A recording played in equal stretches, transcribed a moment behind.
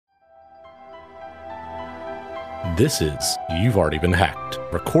This is You've Already Been Hacked,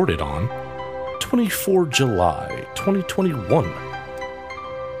 recorded on 24 July 2021.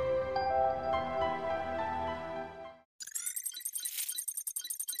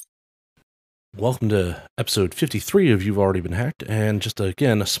 Welcome to episode 53 of You've Already Been Hacked, and just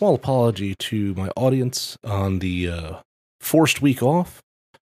again, a small apology to my audience on the forced week off.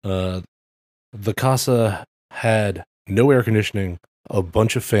 The casa had no air conditioning, a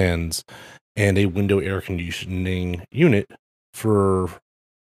bunch of fans, and a window air conditioning unit for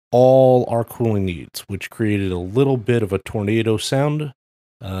all our cooling needs, which created a little bit of a tornado sound.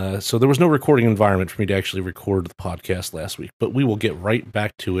 So there was no recording environment for me to actually record the podcast last week, but we will get right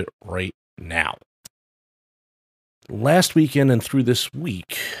back to it right now. Last weekend and through this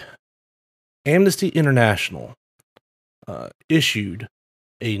week, Amnesty International issued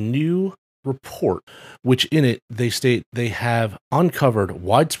a new report, which in it they state they have uncovered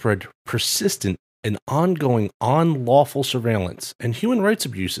widespread, persistent, and ongoing unlawful surveillance and human rights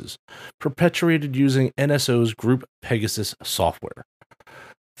abuses perpetuated using NSO's Group Pegasus software.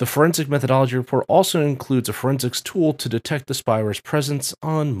 The forensic methodology report also includes a forensics tool to detect the spyware's presence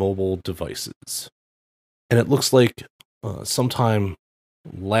on mobile devices. And it looks like sometime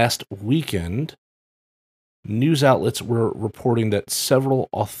last weekend, news outlets were reporting that several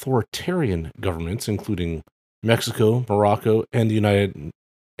authoritarian governments, including Mexico, Morocco, and the United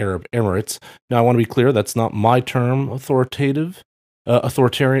Arab Emirates. Now, I want to be clear, that's not my term, authoritarian.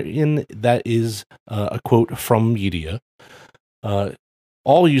 That is a quote from media.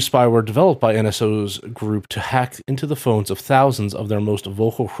 All use spyware developed by NSO's group to hack into the phones of thousands of their most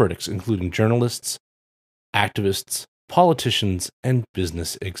vocal critics, including journalists, activists, politicians, and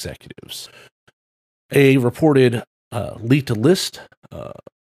business executives. A reported leaked list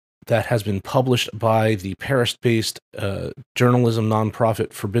that has been published by the Paris-based journalism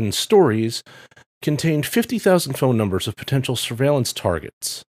nonprofit Forbidden Stories contained 50,000 phone numbers of potential surveillance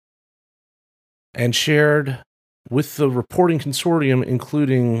targets and shared with the reporting consortium,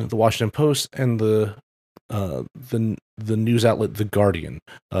 including the Washington Post and the news outlet The Guardian,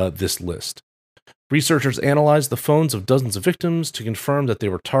 this list. Researchers analyzed the phones of dozens of victims to confirm that they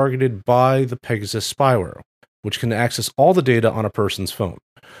were targeted by the Pegasus spyware, which can access all the data on a person's phone.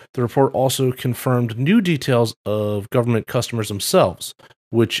 The report also confirmed new details of government customers themselves,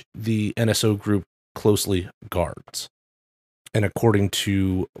 which the NSO group closely guards. And according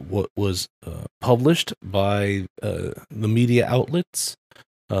to what was published by the media outlets,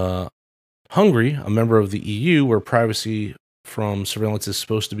 Hungary, a member of the EU, where privacy from surveillance is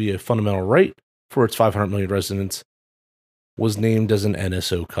supposed to be a fundamental right for its 500 million residents, was named as an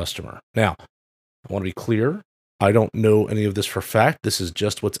NSO customer. Now, I want to be clear, I don't know any of this for fact. This is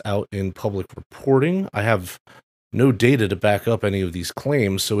just what's out in public reporting. I have no data to back up any of these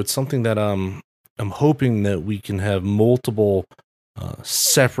claims, so it's something that I'm hoping that we can have multiple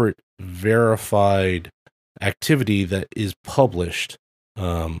separate, verified activity that is published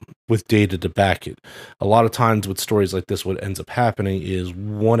with data to back it. A lot of times with stories like this, what ends up happening is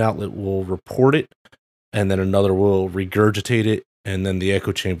one outlet will report it, and then another will regurgitate it, and then the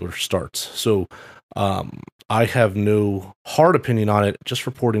echo chamber starts. So I have no hard opinion on it, just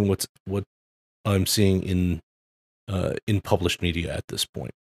reporting what I'm seeing in published media at this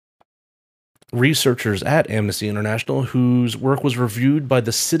point. Researchers at Amnesty International, whose work was reviewed by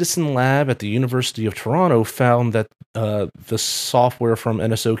the Citizen Lab at the University of Toronto, found that the software from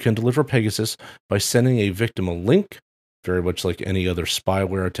NSO can deliver Pegasus by sending a victim a link, very much like any other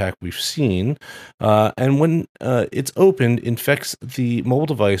spyware attack we've seen, and when it's opened, infects the mobile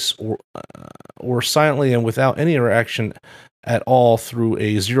device or silently and without any interaction at all through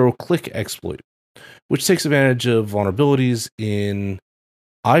a zero-click exploit, which takes advantage of vulnerabilities in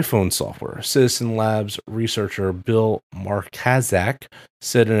iPhone software. Citizen Labs researcher Bill Markazak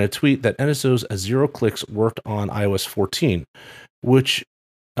said in a tweet that NSO's zero clicks worked on iOS 14, which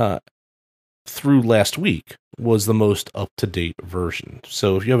through last week was the most up-to-date version.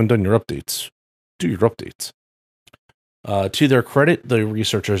 So if you haven't done your updates, do your updates. To their credit, the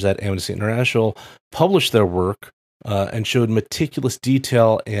researchers at Amnesty International published their work and showed meticulous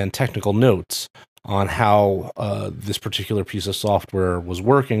detail and technical notes on how this particular piece of software was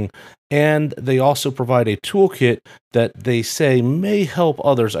working, and they also provide a toolkit that they say may help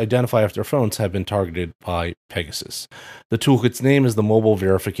others identify if their phones have been targeted by Pegasus. The toolkit's name is the Mobile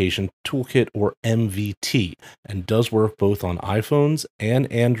Verification Toolkit, or MVT, and does work both on iPhones and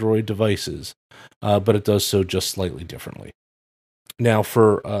Android devices, but it does so just slightly differently. Now,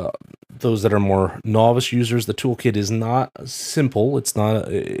 for those that are more novice users, the toolkit is not simple. It's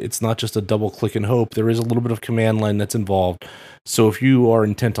not just a double click and hope. There is a little bit of command line that's involved. So if you are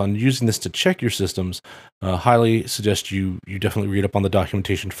intent on using this to check your systems, highly suggest you definitely read up on the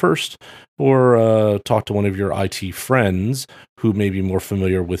documentation first, or talk to one of your IT friends who may be more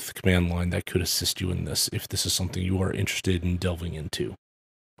familiar with the command line that could assist you in this if this is something you are interested in delving into.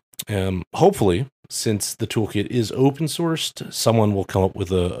 Hopefully, since the toolkit is open sourced, someone will come up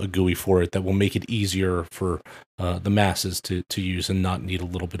with a GUI for it that will make it easier for the masses to use and not need a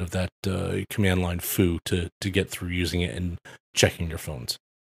little bit of that command line foo to get through using it and checking your phones.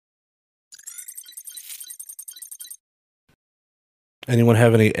 Anyone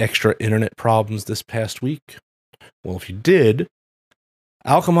have any extra internet problems this past week? Well, if you did,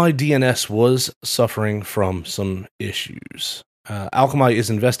 Akamai DNS was suffering from some issues. Akamai is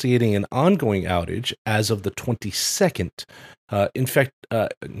investigating an ongoing outage as of the 22nd,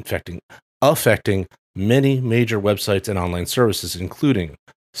 affecting many major websites and online services, including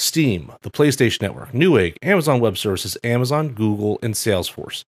Steam, the PlayStation Network, Newegg, Amazon Web Services, Amazon, Google, and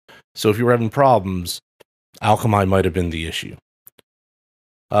Salesforce. So if you were having problems, Akamai might have been the issue.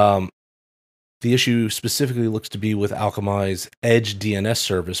 The issue specifically looks to be with Akamai's Edge DNS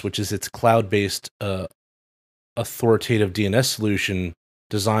service, which is its cloud-based authoritative DNS solution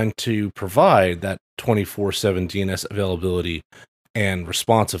designed to provide that 24/7 DNS availability and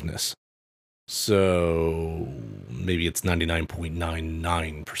responsiveness. So maybe it's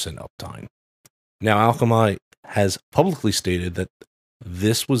 99.99% uptime. Now, Akamai has publicly stated that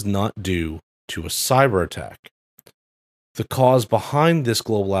this was not due to a cyber attack. The cause behind this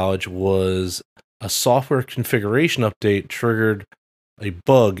global outage was a software configuration update triggered a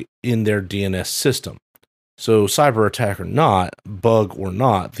bug in their DNS system. So cyber attack or not, bug or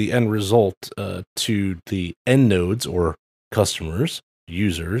not, the end result to the end nodes or customers,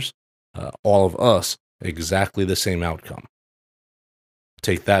 users, all of us, exactly the same outcome.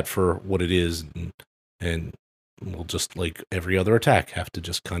 Take that for what it is, and we'll just, like every other attack, have to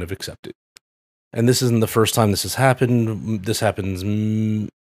just kind of accept it. And this isn't the first time this has happened. This happens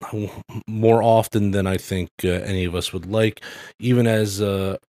more often than I think any of us would like, even as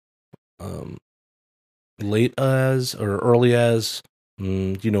late as or early as,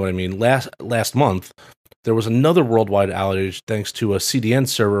 you know what I mean. Last month, there was another worldwide outage thanks to a CDN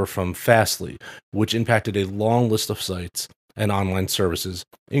server from Fastly, which impacted a long list of sites and online services,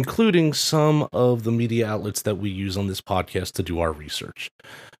 including some of the media outlets that we use on this podcast to do our research.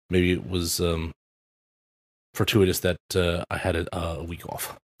 Maybe it was fortuitous that I had a week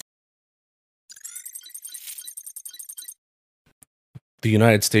off. The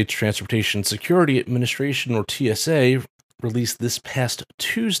United States Transportation Security Administration, or TSA, released this past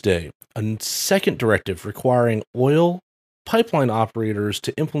Tuesday a second directive requiring oil pipeline operators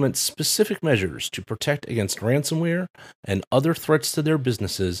to implement specific measures to protect against ransomware and other threats to their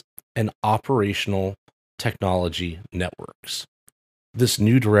businesses and operational technology networks. This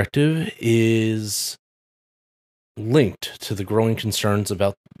new directive is linked to the growing concerns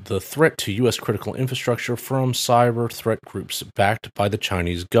about the threat to U.S. critical infrastructure from cyber threat groups backed by the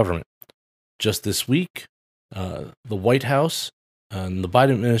Chinese government. Just this week, the White House and the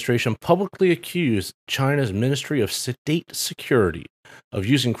Biden administration publicly accused China's Ministry of State Security of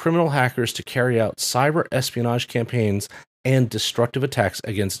using criminal hackers to carry out cyber espionage campaigns and destructive attacks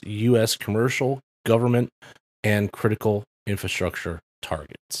against U.S. commercial, government, and critical infrastructure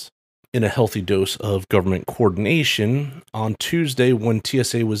targets. In a healthy dose of government coordination, on Tuesday, when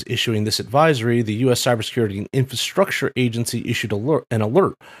TSA was issuing this advisory, the U.S. Cybersecurity and Infrastructure Agency issued an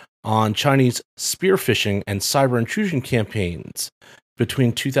alert on Chinese spear phishing and cyber intrusion campaigns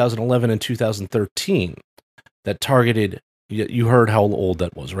between 2011 and 2013 that targeted, you heard how old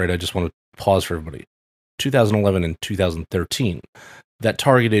that was, right? I just want to pause for everybody. 2011 and 2013. That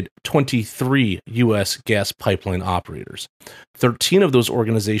targeted 23 U.S. gas pipeline operators. 13 of those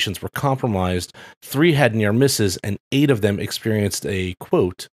organizations were compromised, 3 had near misses, and 8 of them experienced a,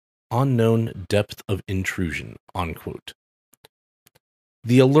 quote, unknown depth of intrusion, unquote.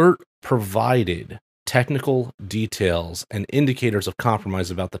 The alert provided technical details and indicators of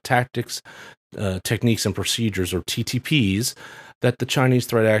compromise about the tactics, techniques, and procedures, or TTPs, that the Chinese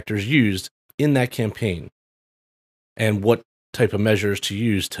threat actors used in that campaign, and what type of measures to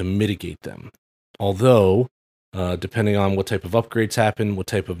use to mitigate them. Although, depending on what type of upgrades happen, what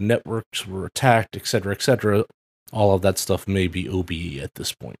type of networks were attacked, etc., all of that stuff may be OBE at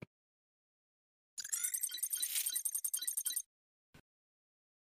this point.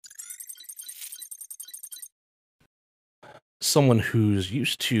 Someone who's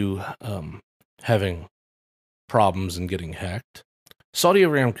used to having problems and getting hacked Saudi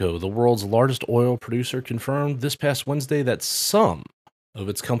Aramco, the world's largest oil producer, confirmed this past Wednesday that some of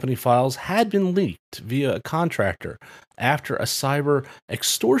its company files had been leaked via a contractor after a cyber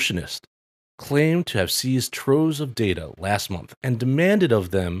extortionist claimed to have seized troves of data last month and demanded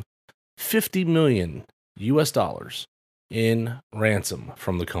of them 50 million US dollars in ransom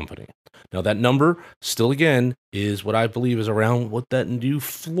from the company. Now, that number, still again, is what I believe is around what that new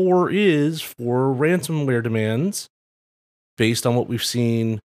floor is for ransomware demands, based on what we've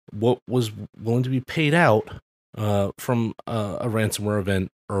seen, what was willing to be paid out from a ransomware event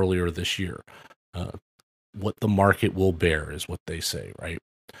earlier this year. What the market will bear is what they say, right?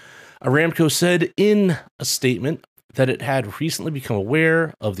 Aramco said in a statement that it had recently become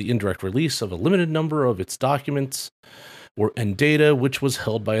aware of the indirect release of a limited number of its documents and data, which was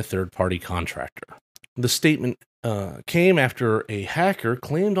held by a third-party contractor. The statement came after a hacker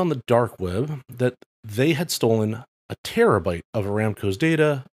claimed on the dark web that they had stolen a terabyte of Aramco's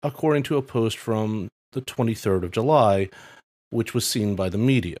data, according to a post from the 23rd of July, which was seen by the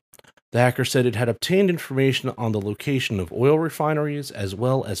media. The hacker said it had obtained information on the location of oil refineries, as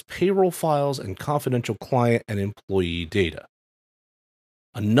well as payroll files and confidential client and employee data.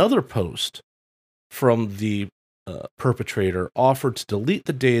 Another post from the perpetrator offered to delete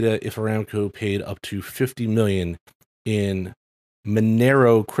the data if Aramco paid up to 50 million in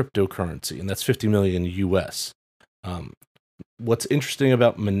Monero cryptocurrency, and that's 50 million US. What's interesting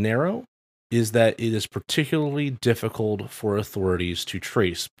about Monero is that it is particularly difficult for authorities to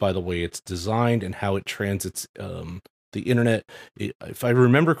trace by the way it's designed and how it transits the internet. If I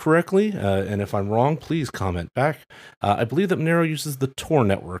remember correctly, and if I'm wrong, please comment back. I believe that Monero uses the Tor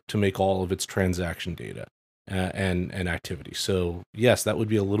network to make all of its transaction data and activity. So yes, that would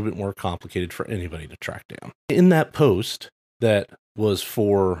be a little bit more complicated for anybody to track down. In that post that was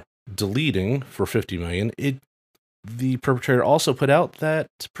for deleting for 50 million, the perpetrator also put out that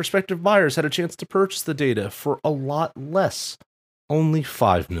prospective buyers had a chance to purchase the data for a lot less, only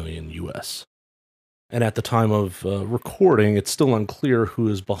 5 million US. And at the time of recording, it's still unclear who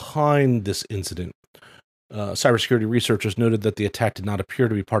is behind this incident. Cybersecurity researchers noted that the attack did not appear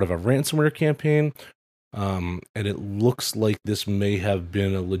to be part of a ransomware campaign, and it looks like this may have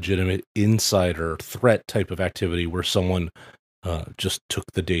been a legitimate insider threat type of activity where someone just took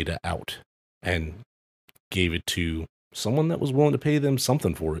the data out and gave it to someone that was willing to pay them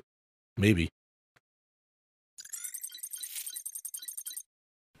something for it. Maybe.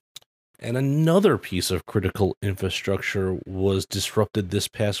 And another piece of critical infrastructure was disrupted this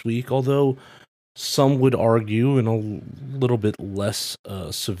past week, although some would argue in a little bit less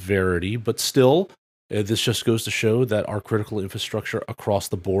severity, but still, this just goes to show that our critical infrastructure across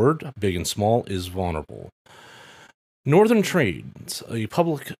the board, big and small, is vulnerable. Northern Trains, a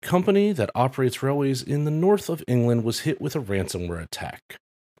public company that operates railways in the north of England, was hit with a ransomware attack.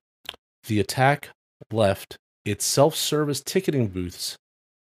 The attack left its self-service ticketing booths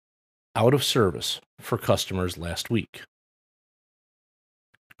out of service for customers last week.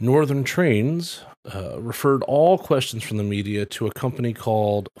 Northern Trains referred all questions from the media to a company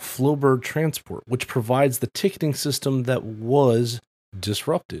called Flowbird Transport, which provides the ticketing system that was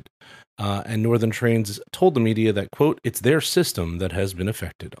disrupted. And Northern Trains told the media that, quote, it's their system that has been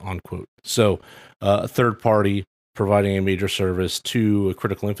affected, unquote. So a third party providing a major service to a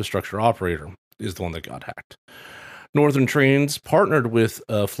critical infrastructure operator is the one that got hacked. Northern Trains partnered with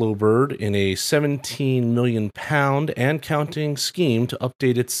Flowbird in a £17 million and counting scheme to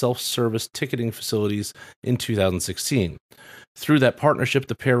update its self-service ticketing facilities in 2016. Through that partnership,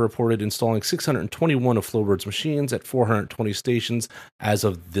 the pair reported installing 621 of Flowbird's machines at 420 stations as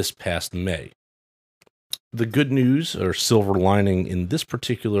of this past May. The good news, or silver lining, in this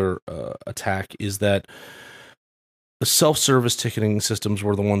particular attack is that the self-service ticketing systems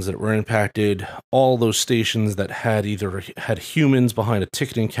were the ones that were impacted. All those stations that had either had humans behind a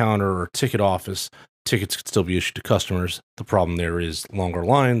ticketing counter or ticket office, tickets could still be issued to customers. The problem there is longer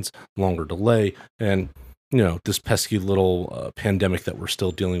lines, longer delay, and this pesky little pandemic that we're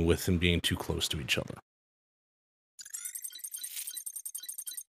still dealing with and being too close to each other.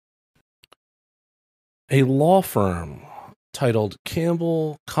 A law firm titled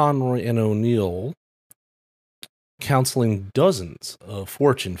Campbell, Conroy, and O'Neill, counseling dozens of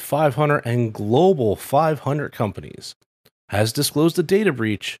Fortune 500 and Global 500 companies, has disclosed a data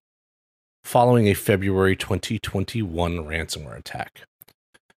breach following a February 2021 ransomware attack.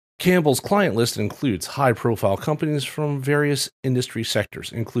 Campbell's client list includes high-profile companies from various industry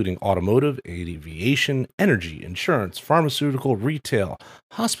sectors, including automotive, aviation, energy, insurance, pharmaceutical, retail,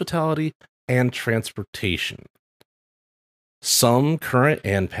 hospitality, and transportation. Some current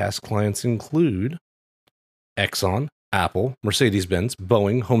and past clients include Exxon, Apple, Mercedes-Benz,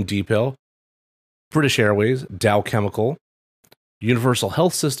 Boeing, Home Depot, British Airways, Dow Chemical, Universal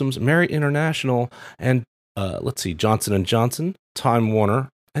Health Systems, Marriott International, and Johnson & Johnson, Time Warner,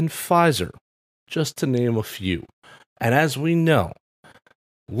 and Pfizer, just to name a few. And as we know,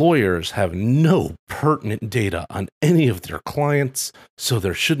 lawyers have no pertinent data on any of their clients, so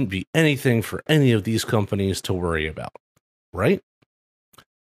there shouldn't be anything for any of these companies to worry about, right?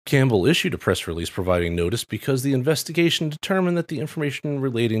 Campbell issued a press release providing notice because the investigation determined that the information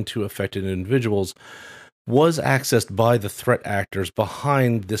relating to affected individuals was accessed by the threat actors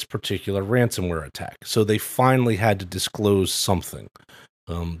behind this particular ransomware attack. So they finally had to disclose something.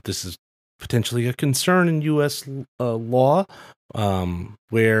 This is potentially a concern in U.S. law,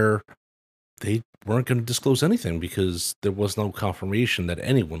 where they weren't going to disclose anything because there was no confirmation that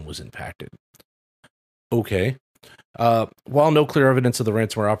anyone was impacted. Okay. While no clear evidence of the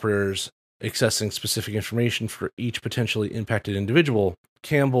ransomware operators accessing specific information for each potentially impacted individual,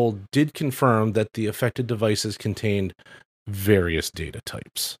 Campbell did confirm that the affected devices contained various data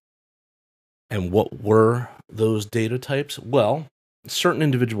types. And what were those data types? Well, certain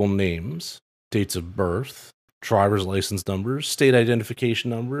individual names, dates of birth, driver's license numbers, state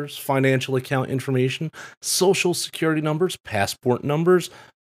identification numbers, financial account information, social security numbers, passport numbers,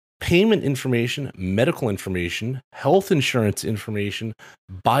 payment information, medical information, health insurance information,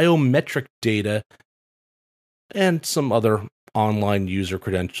 biometric data, and some other online user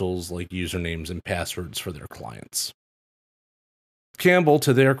credentials like usernames and passwords for their clients. Campbell,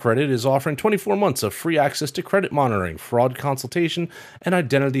 to their credit, is offering 24 months of free access to credit monitoring, fraud consultation, and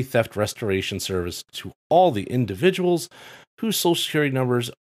identity theft restoration service to all the individuals whose social security numbers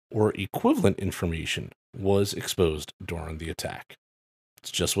or equivalent information was exposed during the attack.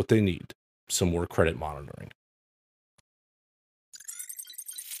 It's just what they need, some more credit monitoring.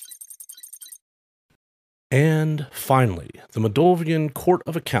 And finally, the Moldovan Court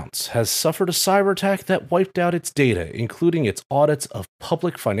of Accounts has suffered a cyber attack that wiped out its data, including its audits of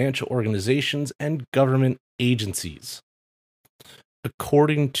public financial organizations and government agencies.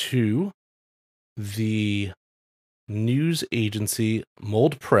 According to the news agency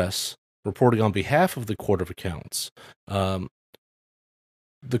Mold Press, reporting on behalf of the Court of Accounts,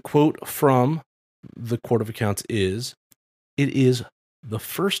 the quote from the Court of Accounts is, "It is the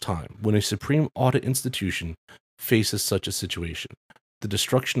first time when a supreme audit institution faces such a situation. The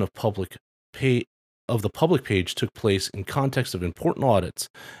destruction of the public page took place in context of important audits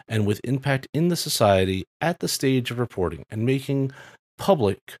and with impact in the society at the stage of reporting and making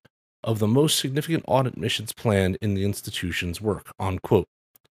public of the most significant audit missions planned in the institution's work," unquote.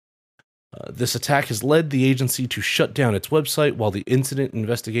 This attack has led the agency to shut down its website while the incident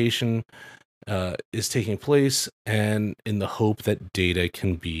investigation is taking place, and in the hope that data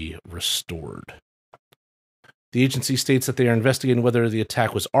can be restored. The agency states that they are investigating whether the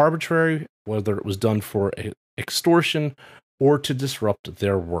attack was arbitrary, whether it was done for extortion, or to disrupt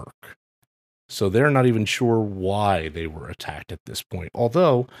their work. So they're not even sure why they were attacked at this point.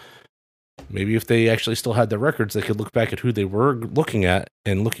 Although, maybe if they actually still had their records, they could look back at who they were looking at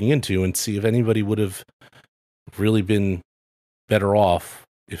and looking into and see if anybody would have really been better off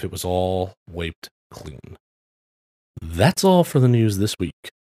if it was all wiped clean. That's all for the news this week.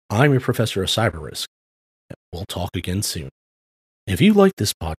 I'm your professor of cyber risk. We'll talk again soon. If you like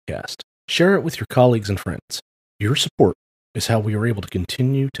this podcast, share it with your colleagues and friends. Your support is how we are able to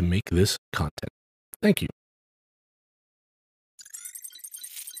continue to make this content. Thank you.